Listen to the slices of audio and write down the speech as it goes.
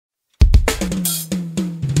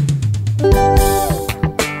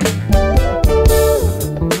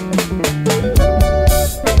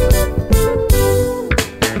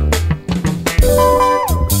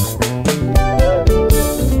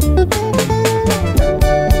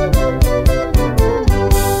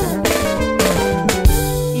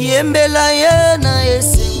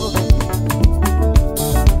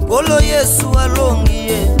Solo Yesu alongi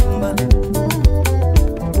etumba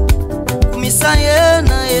Kumisa ye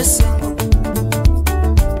na esengo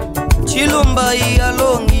Chilumba yi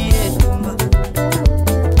alongi etumba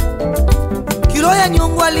Kilo ya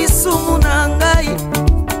nyongwa lisumu na ngai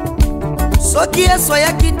Soki Yesu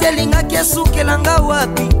ya kitelinga kesukelanga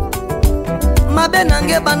wapi Mabe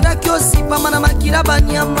nange bandaki osipama na makila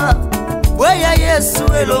banyama Weya Yesu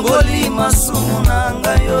elongoli masumu na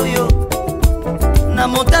ngai yoyo Na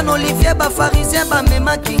montagne Olivier ba pharisien ba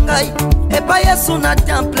mema kingai Et pas Yesu na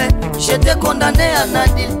temple J'étais condamné en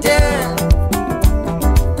adultère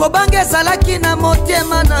Kobange salaki na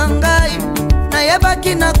motema na ngai Na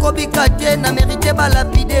yebaki na kobika te Na mérite ba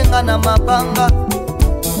lapide nga na mabanga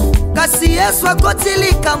Kasi Yesu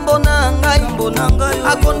akotili kambo na ngai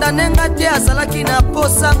Akondane nga te azalaki na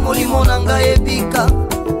posa molimo na ngai ebika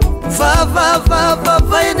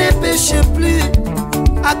Va et ne péche plus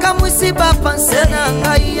Akamwisi ba pense na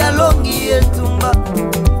ngai alongi etumba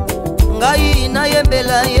Ngai na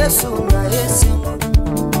yembela Yesu na esengo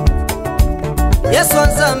Yesu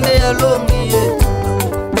nzambe alongi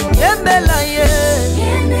etumba Yembela ye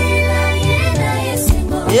na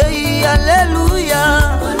esengo Yei alleluya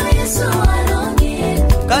Yesu alongi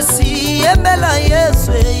etumba Kasi yembela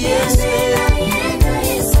Yesu Yesu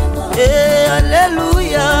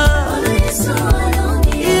alleluya Yesu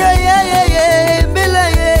alongi yembela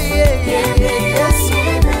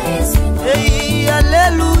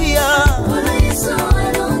Alléluia.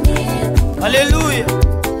 Alléluia.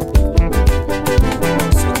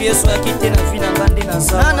 Soki Yesu akite na vie na ngande na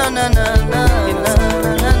sa. Na.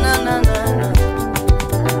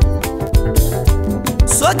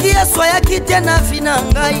 Soki Yesu akite na vie na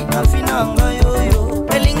ngai, yoyo.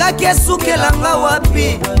 Elinga kesukelanga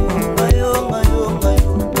wapi?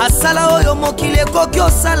 Asala oyo mokile koki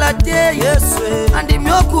osala te Yesu.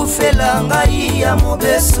 Andimi okufela ngai ya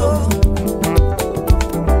mobeso.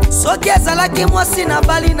 Soki ezalaki mwasi na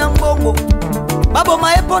bali na mbongo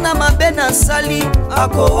Baboma epo na mabe na nsali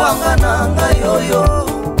Akowanga na ngai yoyo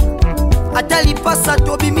Atali pasa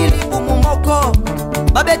tobimi libumu moko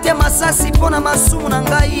Babete masasi po na masumu na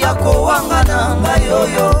ngai Akowanga na ngai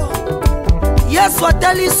yoyo Yesu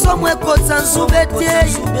atali somo ekotsa nzube te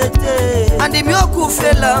Andimi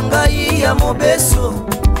okufela ngai ya mobeso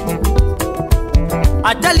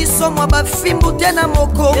Atali somo bafimbu te na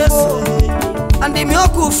mokongo Andimi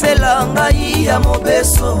okufela ngai ya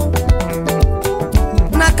mobeso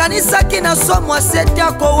Nakanisaki na somo asete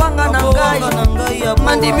akowanga na ngai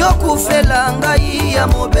Mandimi okufela ngai ya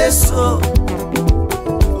mobeso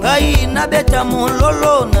Ngai nabeta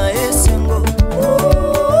mololo na esengo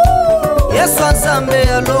Yesu nzambe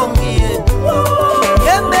alongi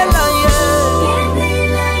Yembela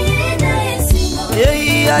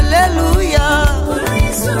ye Alleluya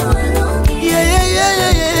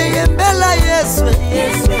Yembela Yesu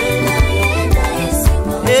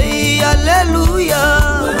Alleluya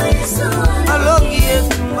Alongi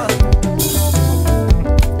etumba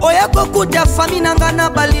Oya kokuta fami nanga na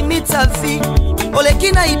balimite sa vie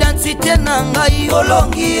Oleki na identité na ngai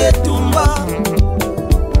olongi etumba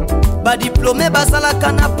Badiplome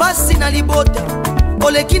bazalaka na pasi na libota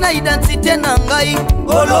Oleki na identité na ngai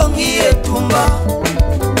olongi etumba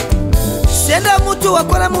Senda mutu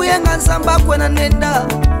wakona muyenga nzamba kwena nenda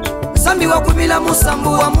Sambi wakubila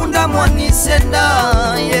musambu wa munda mwani senda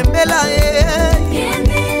Yembela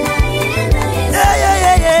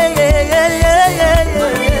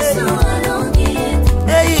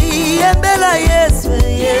Yembela Yesu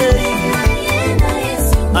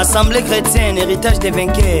Assemblée chrétienne, héritage des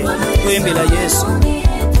vainqueurs Yembela Yesu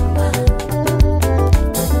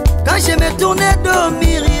Quand je me tournais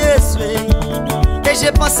dormir Yesu Et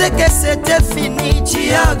j'ai pensé que c'était fini,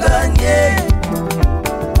 tu as gagné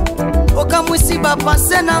Okamwisi ba pense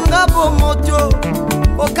na ngabo moto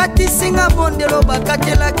Okatisi nga bondelo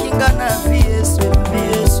bakatela kinga na vie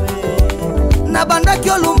Yesu Na banda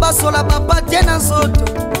kiolumba sola papa tena nzoto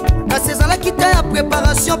Kasi ezala kita ya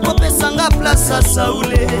préparation po pesanga place a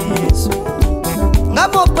Saule Yesu Nga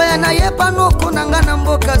mopaya na yeba noko na nga na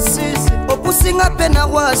mboka sisi Opusinga pe na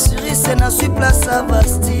wa sirise na sui place a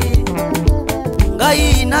Basti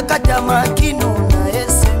Ngai nakata makino na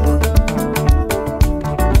esengo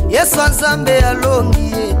Yesu nzambe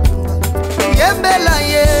alongi Yembela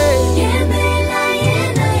ye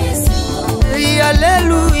na esengo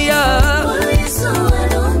Alleluya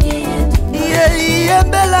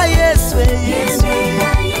Yembela Yesu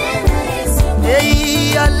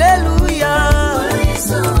Alleluya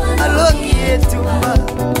Alongi etumba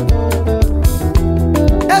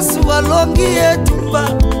Yesu alongi etumba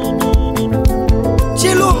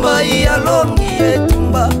Chilumba alongi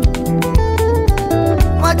etumba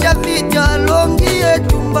macha vidya longi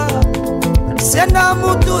etumba senda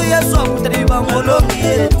mutu yesu amutariba molongi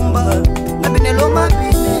etumba na binelo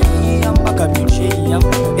mabine yambaka biche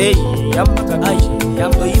yambaka biche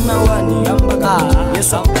yambo imawani yambaka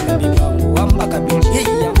yesu amutariba yambaka biche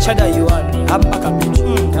shada yuani yambaka biche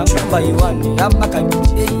yamba yuani yambaka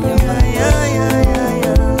biche